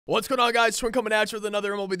What's going on, guys? Twin coming at you with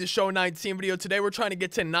another MLB The Show 19 video. Today we're trying to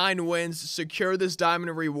get to 9 wins, secure this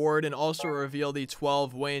diamond reward, and also reveal the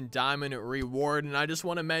 12-win diamond reward. And I just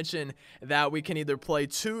want to mention that we can either play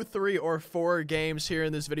 2, 3, or 4 games here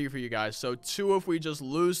in this video for you guys. So 2 if we just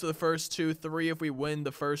lose the first 2, 3 if we win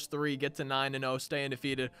the first 3, get to 9-0, stay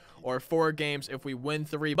undefeated, or 4 games if we win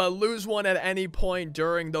 3 but lose 1 at any point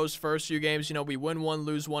during those first few games. You know, we win 1,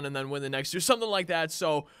 lose 1, and then win the next 2, something like that.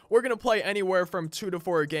 So we're gonna play anywhere from 2 to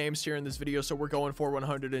 4 games here in this video, so we're going for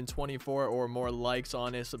 124 or more likes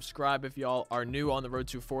on it. Subscribe if y'all are new on the road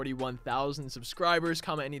to 41,000 subscribers.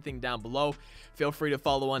 Comment anything down below. Feel free to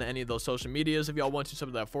follow on any of those social medias if y'all want to. Sub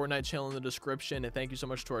to that Fortnite channel in the description. And thank you so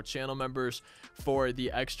much to our channel members for the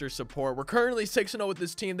extra support. We're currently 6-0 with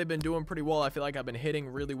this team. They've been doing pretty well. I feel like I've been hitting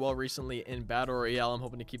really well recently in Battle Royale. I'm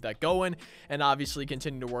hoping to keep that going and obviously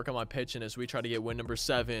continue to work on my pitching as we try to get win number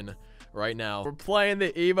 7 right now. We're playing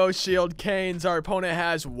the Evo Shield Canes. Our opponent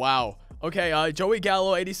has, wow, okay, Joey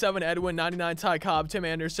Gallo, 87, Edwin, 99, Ty Cobb, Tim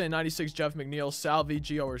Anderson, 96, Jeff McNeil, Salvi,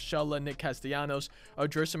 Gio Urshela, Nick Castellanos,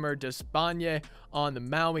 Odrisamer Despagne on the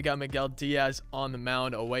mound. We got Miguel Diaz on the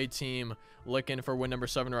mound. Away team looking for win number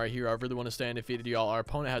 7 right here. I really want to stay undefeated, y'all. Our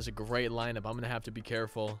opponent has a great lineup. I'm going to have to be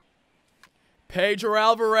careful. Pedro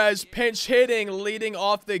Alvarez pinch hitting, leading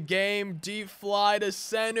off the game. Deep fly to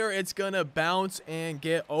center. It's going to bounce and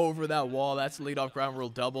get over that wall. That's a leadoff ground rule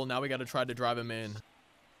double. Now we got to try to drive him in.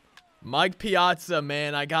 Mike Piazza,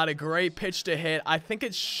 man, I got a great pitch to hit. I think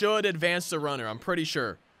it should advance the runner. I'm pretty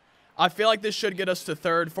sure. I feel like this should get us to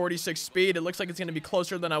third, 46 speed. It looks like it's going to be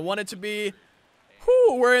closer than I want it to be.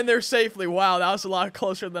 Whew, we're in there safely. Wow, that was a lot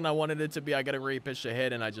closer than I wanted it to be. I got a great pitch to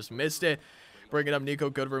hit, and I just missed it. Bringing up Nico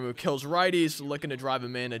Goodrum, who kills righties, looking to drive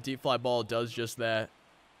him in. A deep fly ball does just that.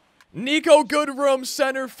 Nico Goodrum,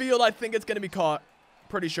 center field. I think it's going to be caught.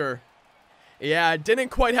 Pretty sure. Yeah, didn't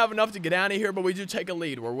quite have enough to get out of here, but we do take a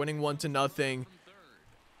lead. We're winning 1-0.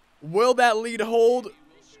 Will that lead hold?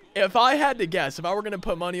 If I had to guess, if I were going to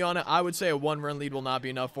put money on it, I would say a 1-run lead will not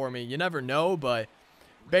be enough for me. You never know, but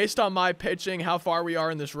based on my pitching, how far we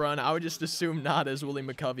are in this run, I would just assume not as Willie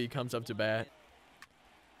McCovey comes up to bat.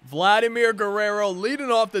 Vladimir Guerrero leading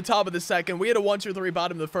off the top of the second. We had a 1-2-3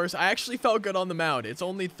 bottom of the first. I actually felt good on the mound. It's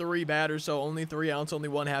only 3 batters, so only 3 outs, only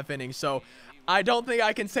 1/2 inning. So I don't think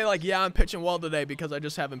I can say, like, yeah, I'm pitching well today because I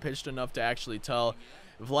just haven't pitched enough to actually tell.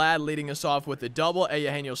 Vlad leading us off with a double.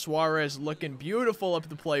 Eugenio Suarez looking beautiful up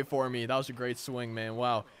the plate for me. That was a great swing, man.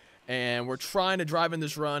 Wow. And we're trying to drive in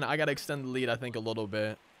this run. I got to extend the lead, I think, a little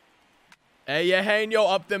bit. Eugenio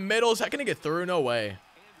up the middle. Is that going to get through? No way.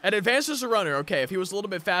 It advances the runner. Okay, if he was a little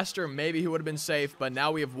bit faster, maybe he would have been safe. But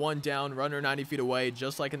now we have 1 down, runner 90 feet away,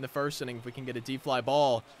 just like in the first inning. If we can get a deep fly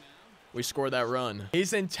ball, we score that run.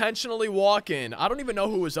 He's intentionally walking. I don't even know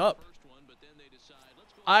who was up.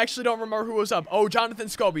 I actually don't remember who was up. Oh, Jonathan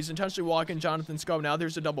Scope. He's intentionally walking. Jonathan Scope. Now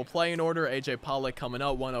there's a double play in order. AJ Pollock coming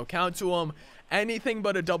up. 1-0 count to him. Anything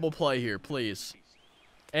but a double play here, please.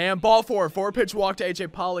 And ball 4. 4-pitch walk to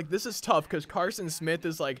AJ Pollock. This is tough because Carson Smith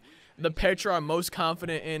is like the pitcher I'm most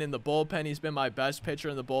confident in the bullpen. He's been my best pitcher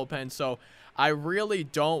in the bullpen. So I really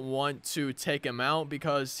don't want to take him out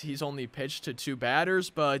because he's only pitched to 2 batters.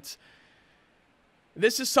 But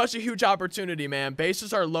this is such a huge opportunity, man.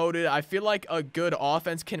 Bases are loaded. I feel like a good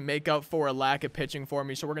offense can make up for a lack of pitching for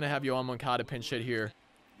me. So we're going to have Yoan Moncada pinch hit here.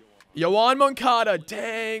 Yoan Moncada.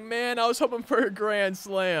 Dang, man. I was hoping for a grand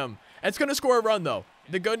slam. It's going to score a run, though.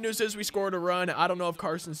 The good news is we scored a run. I don't know if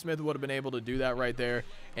Carson Smith would have been able to do that right there.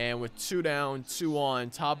 And with 2 down, 2 on,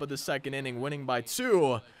 top of the second inning, winning by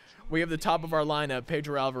 2, we have the top of our lineup,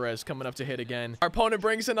 Pedro Alvarez, coming up to hit again. Our opponent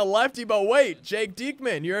brings in a lefty, but wait, Jake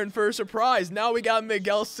Diekman, you're in for a surprise. Now we got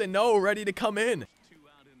Miguel Sano ready to come in.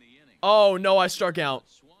 Oh, no, I struck out.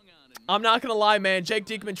 I'm not going to lie, man. Jake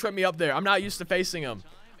Diekman tripped me up there. I'm not used to facing him.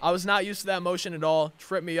 I was not used to that motion at all.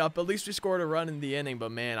 Tripped me up. At least we scored a run in the inning,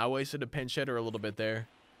 but, man, I wasted a pinch hitter a little bit there.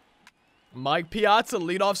 Mike Piazza,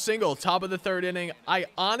 leadoff single, top of the 3rd inning. I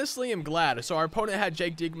honestly am glad. So our opponent had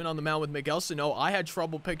Jake Diekman on the mound with Miguel Sano. I had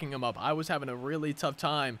trouble picking him up. I was having a really tough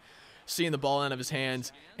time seeing the ball out of his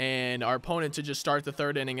hands, and our opponent to just start the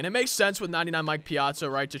 3rd inning. And it makes sense with 99 Mike Piazza,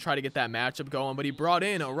 right, to try to get that matchup going, but he brought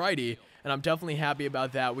in a righty, and I'm definitely happy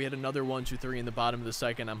about that. We had another 1-2-3 in the bottom of the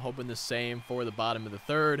second. I'm hoping the same for the bottom of the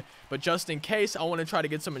 3rd, but just in case, I want to try to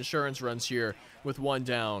get some insurance runs here with 1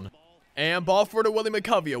 down. And ball 4 to Willie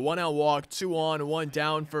McCovey, a 1-out walk, 2 on, 1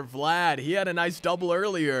 down for Vlad. He had a nice double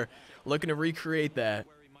earlier, looking to recreate that.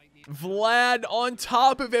 Vlad on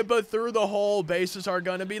top of it, but through the hole. Bases are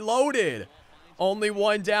going to be loaded. Only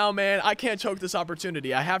 1 down, man. I can't choke this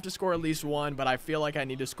opportunity. I have to score at least 1, but I feel like I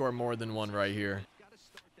need to score more than 1 right here.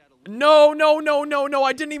 No, no, no, no, no.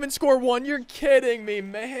 I didn't even score one. You're kidding me,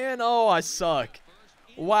 man. Oh, I suck.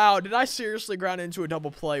 Wow, did I seriously ground into a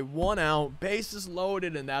double play? 1 out, bases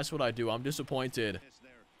loaded, and that's what I do. I'm disappointed.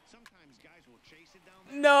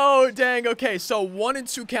 No, dang. Okay, so 1 and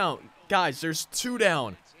 2 count. Guys, there's 2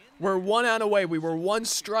 down. We're 1 out away. We were 1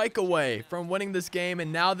 strike away from winning this game,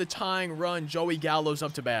 and now the tying run, Joey Gallo's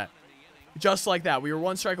up to bat. Just like that. We were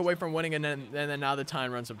 1 strike away from winning, and then now the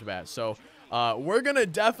tying run's up to bat. So we're going to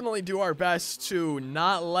definitely do our best to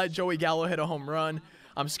not let Joey Gallo hit a home run.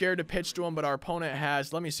 I'm scared to pitch to him, but our opponent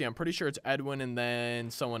has, let me see, I'm pretty sure it's Edwin and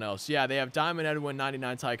then someone else. Yeah, they have Diamond, Edwin,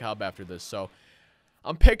 99 Ty Cobb after this. So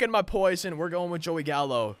I'm picking my poison. We're going with Joey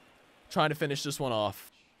Gallo, trying to finish this one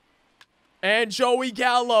off. And Joey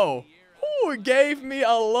Gallo, who gave me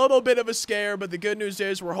a little bit of a scare, but the good news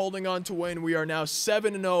is we're holding on to win. We are now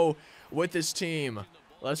 7-0 with this team.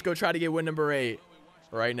 Let's go try to get win number 8.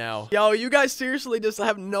 Right now. Yo, you guys seriously just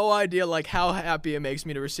have no idea like how happy it makes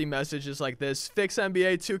me to receive messages like this. Fix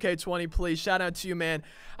NBA 2K20, please. Shout out to you, man.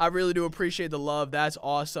 I really do appreciate the love. That's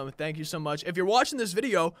awesome. Thank you so much. If you're watching this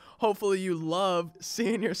video, hopefully you love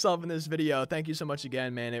seeing yourself in this video. Thank you so much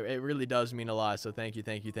again, man. It really does mean a lot. So thank you,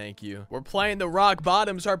 thank you, thank you. We're playing the rock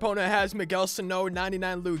bottoms. Our opponent has Miguel Sano,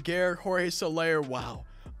 99 Lou Gehrig, Jorge Soler. Wow.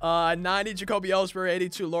 90 Jacoby Ellsbury,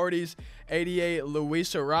 82 Lourdes, 88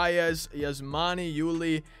 Luis Arias, Yasmani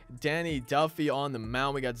Yuli, Danny Duffy on the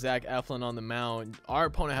mound. We got Zach Eflin on the mound. Our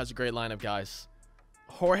opponent has a great lineup, guys.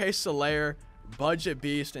 Jorge Soler, budget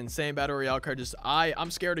beast, insane battle royale card. Just I'm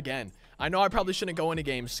scared again. I know I probably shouldn't go into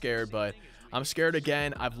games scared, but I'm scared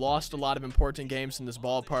again. I've lost a lot of important games in this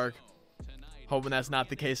ballpark. Hoping that's not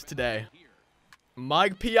the case today.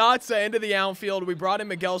 Mike Piazza into the outfield. We brought in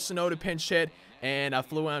Miguel Sano to pinch hit, and I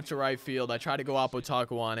flew out to right field. I tried to go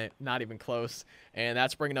Apotaku on it. Not even close. And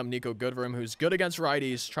that's bringing up Nico Goodrum, who's good against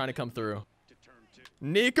righties, trying to come through.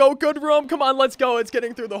 Nico Goodrum, come on, let's go. It's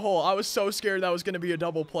getting through the hole. I was so scared that was going to be a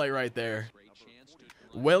double play right there.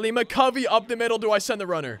 Willie McCovey up the middle. Do I send the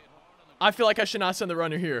runner? I feel like I should not send the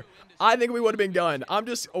runner here. I think we would have been done.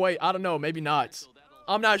 Wait, I don't know. Maybe not.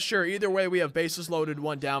 I'm not sure. Either way, we have bases loaded,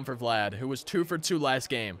 1 down for Vlad, who was 2 for 2 last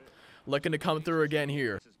game. Looking to come through again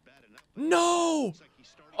here. No!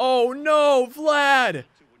 Oh, no, Vlad!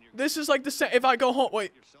 This is like the same. If I go home,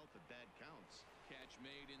 wait.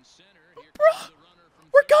 Bro,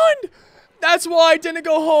 we're gone! That's why I didn't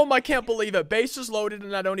go home. I can't believe it. Bases loaded,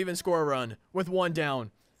 and I don't even score a run with 1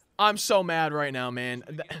 down. I'm so mad right now, man.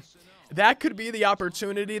 That could be the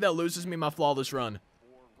opportunity that loses me my flawless run.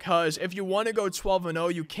 Because if you want to go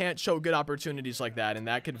 12-0, you can't show good opportunities like that. And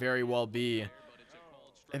that could very well be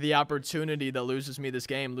the opportunity that loses me this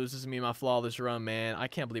game, loses me my flawless run, man. I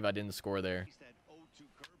can't believe I didn't score there.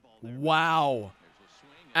 Wow.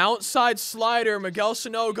 Outside slider, Miguel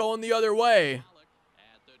Sano going the other way.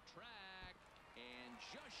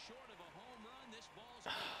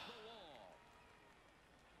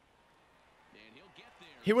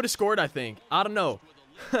 He would have scored, I think. I don't know.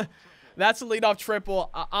 That's a leadoff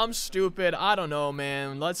triple. I'm stupid. I don't know,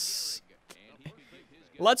 man. Let's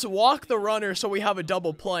walk the runner so we have a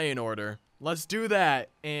double play in order. Let's do that,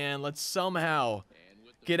 and let's somehow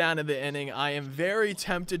get out of the inning. I am very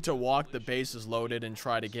tempted to walk the bases loaded and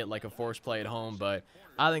try to get like a force play at home, but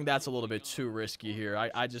I think that's a little bit too risky here.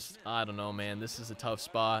 I don't know, man. This is a tough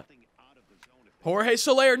spot. Jorge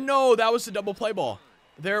Soler, no, that was the double play ball.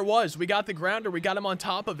 There it was. We got the grounder. We got him on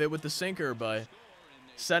top of it with the sinker, but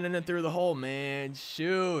sending it through the hole, man.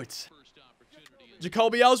 Shoot.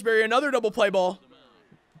 Jacoby Ellsbury, another double play ball.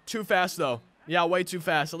 Too fast, though. Yeah, way too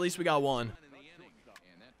fast. At least we got 1.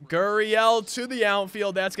 Gurriel to the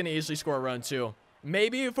outfield. That's going to easily score a run, too.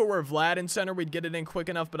 Maybe if it were Vlad in center, we'd get it in quick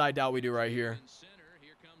enough, but I doubt we do right here.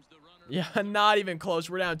 Yeah, not even close.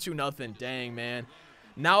 We're down 2-0. Dang, man.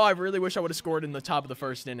 Now I really wish I would have scored in the top of the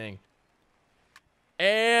first inning.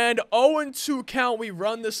 And 0-2 count. We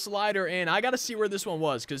run the slider in. I got to see where this one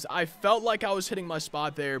was because I felt like I was hitting my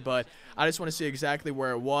spot there, but I just want to see exactly where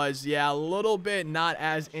it was. Yeah, a little bit not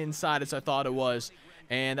as inside as I thought it was,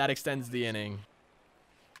 and that extends the inning.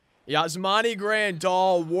 Yasmani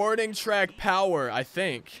Grandal, warning track power, I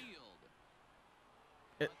think.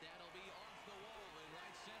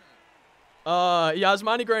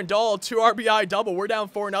 Yasmani Grandal, 2 RBI double. We're down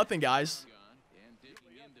 4-0, guys.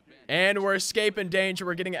 And we're escaping danger.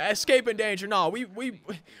 We're getting escaping danger. No, we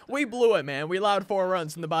blew it, man. We allowed 4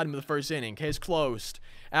 runs in the bottom of the first inning. Case closed.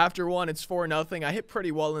 After 1, it's 4-0. I hit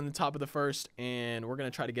pretty well in the top of the first, and we're going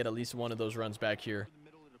to try to get at least 1 of those runs back here.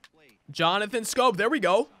 Jonathan Scope. There we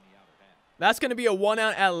go. That's going to be a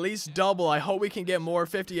 1-out at least double. I hope we can get more.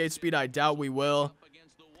 58 speed. I doubt we will.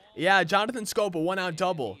 Yeah, Jonathan Scope, a 1-out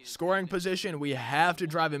double. Scoring position, we have to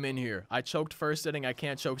drive him in here. I choked first inning. I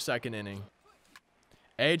can't choke second inning.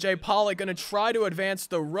 AJ Pollock going to try to advance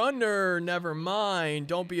the runner. Never mind.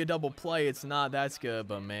 Don't be a double play. It's not. That's good,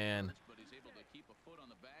 but man.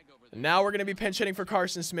 Now we're going to be pinch hitting for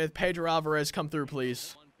Carson Smith. Pedro Alvarez, come through,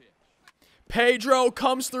 please. Pedro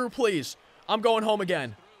comes through, please. I'm going home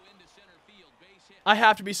again. I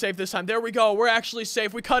have to be safe this time. There we go. We're actually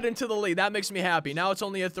safe. We cut into the lead. That makes me happy. Now it's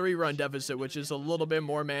only a 3-run deficit, which is a little bit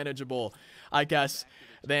more manageable, I guess,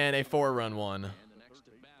 than a 4-run one.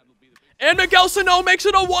 And Miguel Sano makes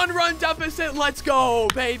it a 1-run deficit. Let's go,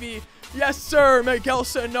 baby. Yes, sir. Miguel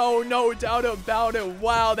Sano, no doubt about it.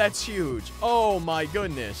 Wow, that's huge. Oh, my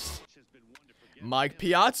goodness. Mike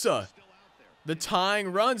Piazza. The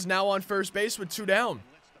tying runs now on first base with 2 down.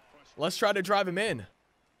 Let's try to drive him in.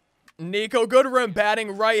 Nico Goodrum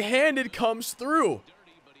batting right-handed comes through.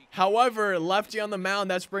 However, lefty on the mound,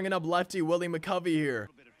 that's bringing up lefty Willie McCovey here.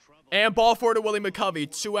 And ball forward to Willie McCovey.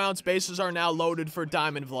 2-ounce bases are now loaded for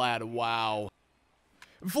Diamond Vlad. Wow.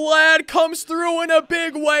 Vlad comes through in a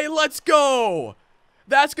big way. Let's go.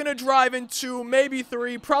 That's going to drive into maybe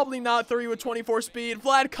 3, probably not 3 with 24 speed.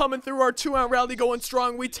 Vlad coming through our 2-out rally going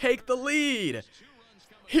strong. We take the lead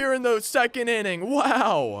here in the second inning.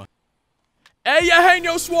 Wow.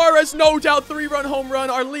 Eugenio Suarez, no doubt 3-run home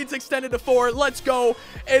run. Our lead's extended to 4. Let's go.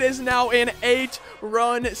 It is now an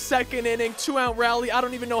 8-run second inning, 2-out rally. I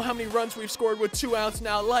don't even know how many runs we've scored with 2 outs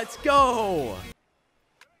now. Let's go.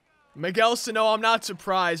 Miguel Sano, I'm not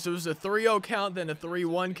surprised. It was a 3-0 count, then a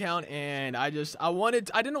 3-1 count, and I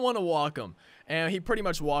didn't want to walk him. And he pretty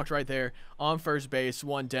much walked right there on first base,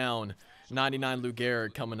 1 down. 99 Lou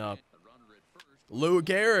Gehrig coming up. Lou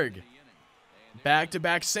Gehrig.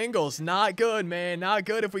 Back-to-back singles. Not good, man. Not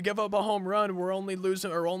good. If we give up a home run, we're only losing,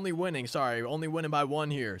 or only winning. Sorry, only winning by 1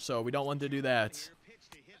 here. So we don't want to do that.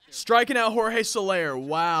 Striking out Jorge Soler.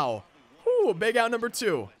 Wow. Whew, big out number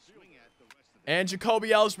 2. And Jacoby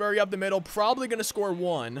Ellsbury up the middle. Probably going to score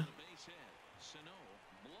 1.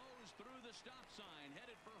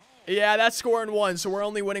 Yeah, that's scoring 1. So we're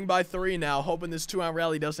only winning by 3 now. Hoping this 2-out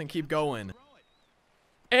rally doesn't keep going.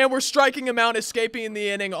 And we're striking him out, escaping the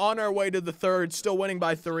inning, on our way to the 3rd, still winning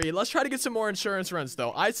by 3. Let's try to get some more insurance runs,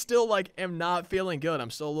 though. I still, am not feeling good.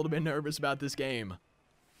 I'm still a little bit nervous about this game.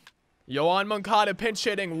 Yohan Moncada pinch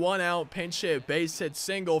hitting, 1 out, pinch hit, base hit,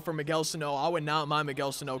 single for Miguel Sano. I would not mind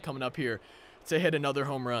Miguel Sano coming up here to hit another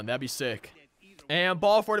home run. That'd be sick. And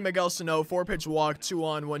ball forward to Miguel Sano, 4-pitch walk, 2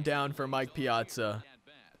 on, 1 down for Mike Piazza.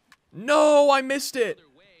 No, I missed it.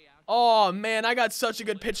 Oh, man, I got such a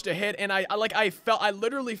good pitch to hit, and I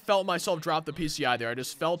literally felt myself drop the PCI there. I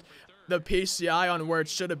just felt the PCI on where it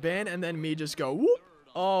should have been, and then me just go, whoop.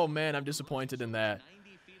 Oh, man, I'm disappointed in that.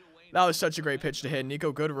 That was such a great pitch to hit.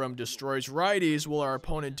 Nico Goodrum destroys righties. Will our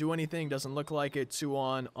opponent do anything? Doesn't look like it. 2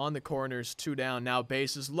 on the corners, 2 down. Now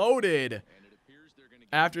bases loaded.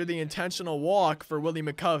 After the intentional walk for Willie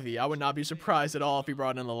McCovey, I would not be surprised at all if he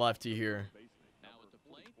brought in a lefty here.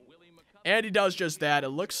 And he does just that. It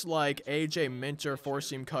looks like AJ Minter,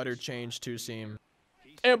 4-seam cutter, change 2-seam.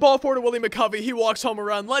 And ball forward to Willie McCovey. He walks home a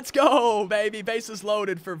run. Let's go, baby. Bases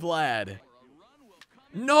loaded for Vlad.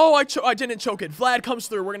 No, I didn't choke it. Vlad comes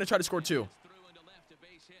through. We're going to try to score 2.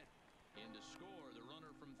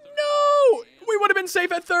 No! We would have been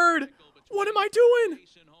safe at 3rd. What am I doing?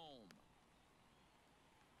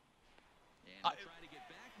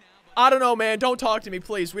 I don't know, man. Don't talk to me,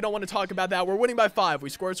 please. We don't want to talk about that. We're winning by 5. We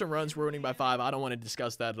scored some runs. We're winning by 5. I don't want to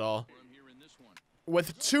discuss that at all.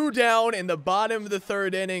 With 2 down in the bottom of the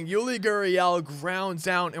 3rd inning, Yuli Gurriel grounds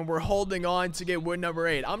out, and we're holding on to get win number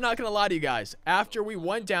 8. I'm not going to lie to you guys. After we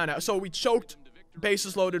went down, so we choked,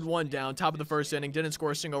 bases loaded, 1 down, top of the 1st inning, didn't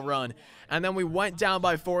score a single run. And then we went down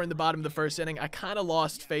by 4 in the bottom of the 1st inning. I kind of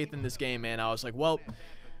lost faith in this game, man. I was like, well,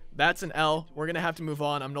 that's an L. We're going to have to move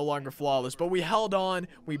on. I'm no longer flawless. But we held on.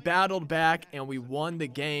 We battled back, and we won the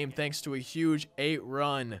game thanks to a huge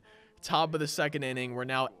 8-run top of the 2nd inning. We're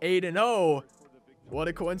now 8-0. What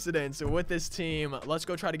a coincidence. With this team, let's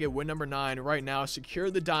go try to get win number 9 right now. Secure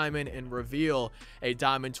the diamond and reveal a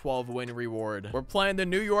diamond 12 win reward. We're playing the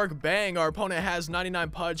New York Bang. Our opponent has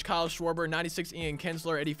 99 Pudge, Kyle Schwarber, 96 Ian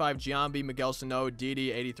Kinsler, 85 Giambi, Miguel Sano,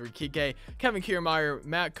 Didi, 83 Kike, Kevin Kiermaier,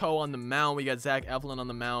 Matt Coe on the mound. We got Zach Eflin on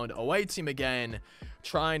the mound. Away team again,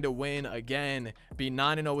 trying to win again. Be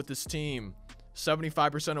 9-0 with this team.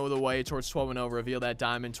 75% of the way towards 12-0. Reveal that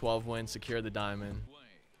diamond 12 win. Secure the diamond.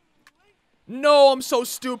 No, I'm so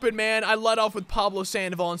stupid, man. I let off with Pablo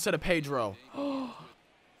Sandoval instead of Pedro.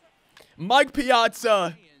 Mike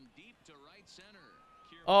Piazza.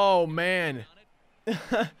 Oh, man.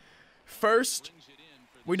 First,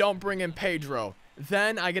 we don't bring in Pedro.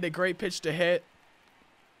 Then I get a great pitch to hit.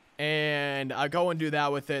 And I go and do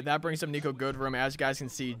that with it. That brings up Nico Goodrum. As you guys can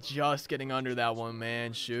see, just getting under that one,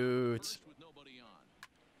 man. Shoot.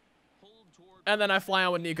 And then I fly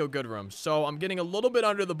out with Nico Goodrum. So I'm getting a little bit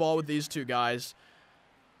under the ball with these two guys.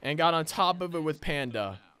 And got on top of it with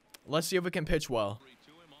Panda. Let's see if we can pitch well.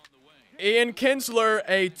 Ian Kinsler,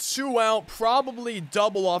 a 2-out, probably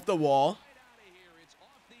double off the wall.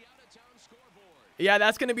 Yeah,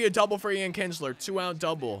 that's going to be a double for Ian Kinsler. 2-out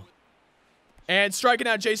double. And striking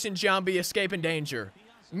out Jason Giambi, escaping danger.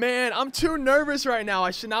 Man, I'm too nervous right now.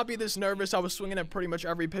 I should not be this nervous. I was swinging at pretty much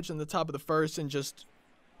every pitch in the top of the first and just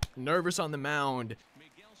nervous on the mound.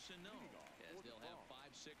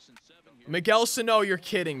 Miguel Sano, you're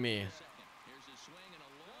kidding me.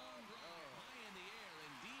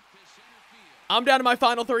 I'm down to my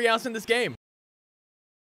final 3 outs in this game.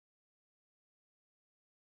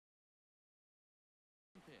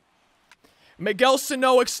 Miguel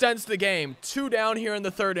Sano extends the game. 2 down here in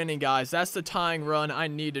the 3rd inning, guys. That's the tying run. I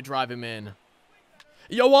need to drive him in.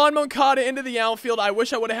 Yoan Moncada into the outfield. I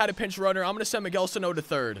wish I would have had a pinch runner. I'm going to send Miguel Sano to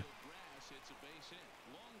 3rd.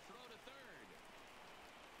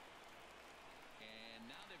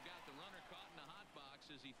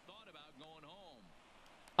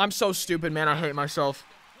 I'm so stupid, man. I hate myself.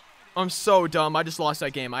 I'm so dumb. I just lost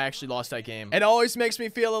that game. I actually lost that game. It always makes me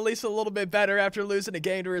feel at least a little bit better after losing a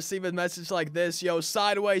game to receive a message like this. Yo,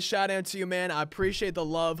 Sideways, shout out to you, man. I appreciate the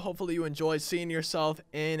love. Hopefully you enjoy seeing yourself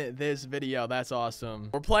in this video. That's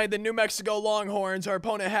awesome. We're playing the New Mexico Longhorns. Our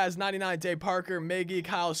opponent has 99 Dave Parker, Miggy,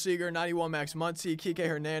 Kyle Seager, 91 Max Muncy, Kike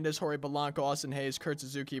Hernandez, Jorge Polanco, Austin Hayes, Kurt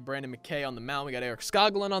Suzuki, Brandon McKay on the mound. We got Eric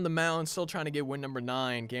Skoglund on the mound. Still trying to get win number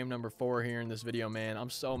 9, game number 4 here in this video, man. I'm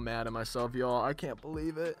so mad at myself, y'all. I can't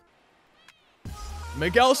believe it.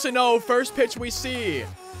 Miguel Sano, first pitch we see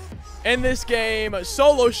in this game.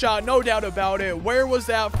 Solo shot, no doubt about it. Where was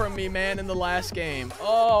that from me, man, in the last game?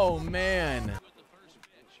 Oh, man.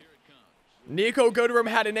 Nico Goodrum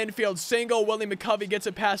had an infield single. Willie McCovey gets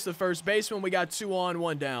it past the first baseman. We got 2 on,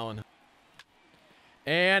 1 down.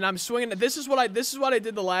 And I'm swinging. This is what I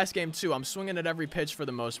did the last game, too. I'm swinging at every pitch for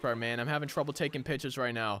the most part, man. I'm having trouble taking pitches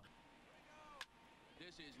right now.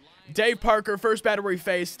 Dave Parker, first batter we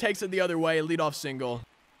face, takes it the other way, leadoff single.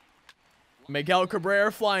 Miguel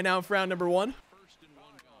Cabrera flying out for round number 1.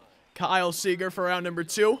 Kyle Seager for round number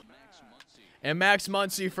 2. And Max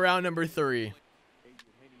Muncy for round number 3.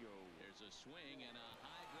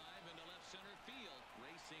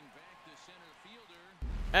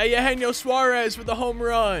 Eugenio Suarez with the home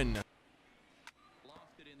run.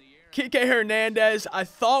 Kike Hernandez, I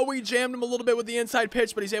thought we jammed him a little bit with the inside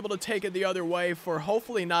pitch, but he's able to take it the other way for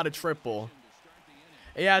hopefully not a triple.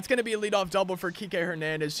 Yeah, it's going to be a leadoff double for Kike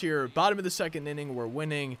Hernandez here. Bottom of the 2nd inning, we're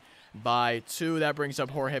winning by 2. That brings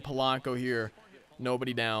up Jorge Polanco here.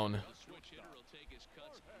 Nobody down.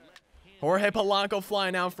 Jorge Polanco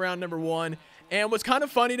flying out for round number 1. And what's kind of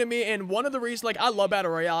funny to me, and one of the reasons, like, I love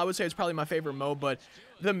Battle Royale. I would say it's probably my favorite mode, but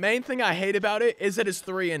the main thing I hate about it is that it's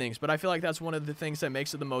 3 innings. But I feel like that's one of the things that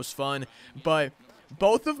makes it the most fun. But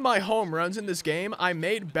both of my home runs in this game, I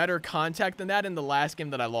made better contact than that in the last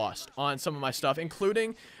game that I lost on some of my stuff,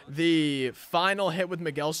 including the final hit with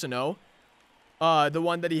Miguel Sano. The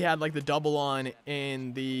one that he had, like, the double on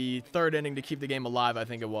in the 3rd inning to keep the game alive, I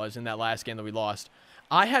think it was, in that last game that we lost.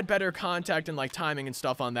 I had better contact and, like, timing and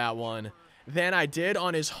stuff on that one than I did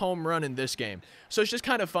on his home run in this game. So it's just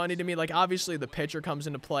kind of funny to me. Like, obviously the pitcher comes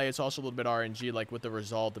into play. It's also a little bit RNG, like with the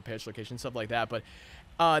result, the pitch location, stuff like that. But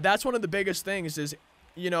that's one of the biggest things is,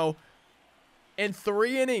 you know, in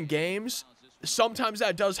 3-inning games, sometimes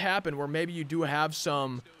that does happen where maybe you do have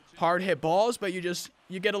some hard hit balls, but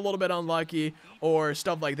you get a little bit unlucky or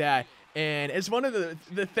stuff like that. And it's one of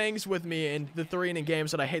the things with me in the 3-inning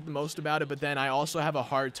games that I hate the most about it, but then I also have a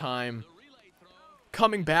hard time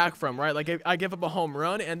coming back from, right? Like, I give up a home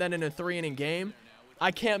run, and then in a 3-inning game,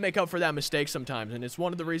 I can't make up for that mistake sometimes. And it's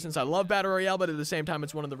one of the reasons I love Battle Royale, but at the same time,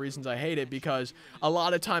 it's one of the reasons I hate it, because a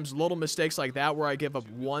lot of times little mistakes like that where I give up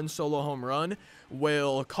 1 solo home run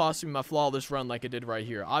will cost me my flawless run like it did right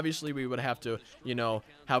here. Obviously, we would have to, you know,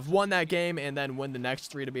 have won that game and then win the next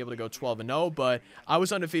 3 to be able to go 12-0, but I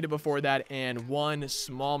was undefeated before that, and one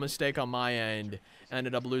small mistake on my end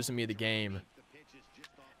ended up losing me the game.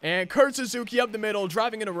 And Kurt Suzuki up the middle,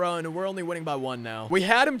 driving in a run. We're only winning by 1 now. We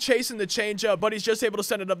had him chasing the changeup, but he's just able to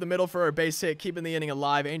send it up the middle for a base hit, keeping the inning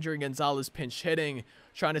alive. Adrian Gonzalez pinch hitting,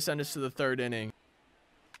 trying to send us to the 3rd inning.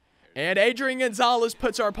 And Adrian Gonzalez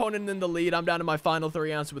puts our opponent in the lead. I'm down to my final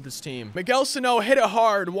 3 outs with this team. Miguel Sano hit it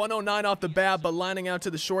hard, 109 off the bat, but lining out to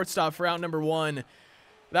the shortstop for out number 1.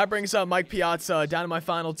 That brings up Mike Piazza, down to my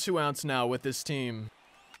final 2 outs now with this team.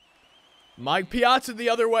 Mike Piazza the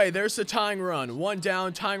other way. There's the tying run. 1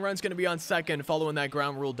 down. Tying run's going to be on second following that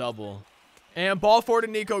ground rule double. And ball forward to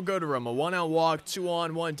Nico Gooderum. A 1-out walk, 2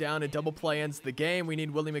 on, 1 down. A double play ends the game. We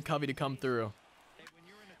need Willie McCovey to come through.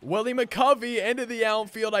 Willie McCovey into the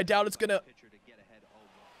outfield. I doubt it's going to...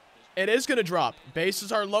 It is going to drop.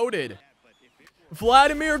 Bases are loaded.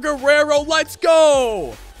 Vladimir Guerrero, let's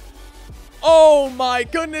go! Oh my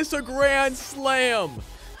goodness, a grand slam.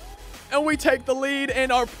 And we take the lead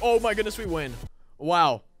and oh my goodness, we win.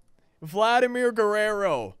 Wow. Vladimir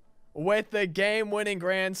Guerrero with the game-winning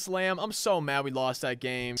grand slam. I'm so mad we lost that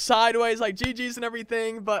game. Sideways, like GG's and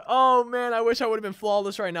everything, but oh man, I wish I would have been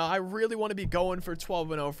flawless right now. I really want to be going for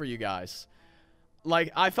 12-0 for you guys.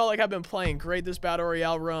 Like, I felt like I've been playing great this Battle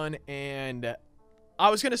Royale run, and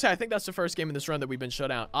I was going to say, I think that's the first game in this run that we've been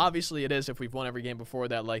shut out. Obviously, it is if we've won every game before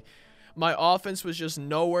that. Like, my offense was just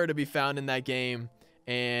nowhere to be found in that game.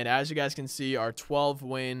 And as you guys can see, our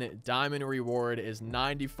 12-win diamond reward is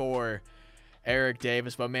 94 Eric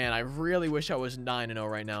Davis. But, man, I really wish I was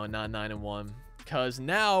 9-0 right now and not 9-1. Because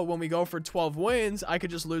now, when we go for 12 wins, I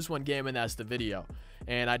could just lose 1 game, and that's the video.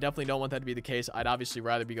 And I definitely don't want that to be the case. I'd obviously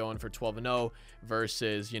rather be going for 12-0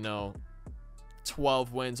 versus, you know,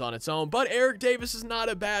 12 wins on its own. But Eric Davis is not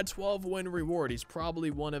a bad 12-win reward. He's probably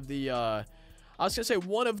one of the I was gonna say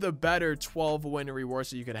one of the better 12-win rewards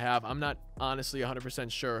that you could have. I'm not honestly 100%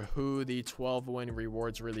 sure who the 12-win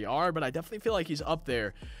rewards really are, but I definitely feel like he's up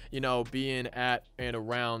there, you know, being at and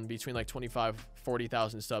around between like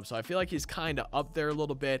 25,000-40,000 subs. So I feel like he's kind of up there a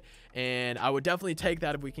little bit, and I would definitely take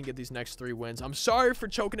that if we can get these next 3 wins. I'm sorry for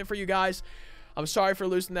choking it for you guys. I'm sorry for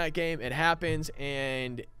losing that game. It happens,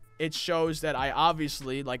 and it shows that I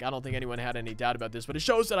obviously, like, I don't think anyone had any doubt about this, but it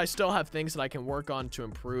shows that I still have things that I can work on to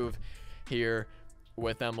improve here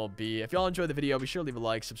with MLB. If y'all enjoyed the video, be sure to leave a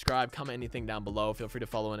like, subscribe, comment anything down below. Feel free to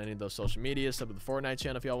follow on any of those social medias, sub to the Fortnite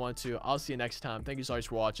channel if y'all want to. I'll see you next time. Thank you so much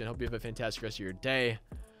for watching. Hope you have a fantastic rest of your day.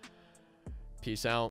 Peace out.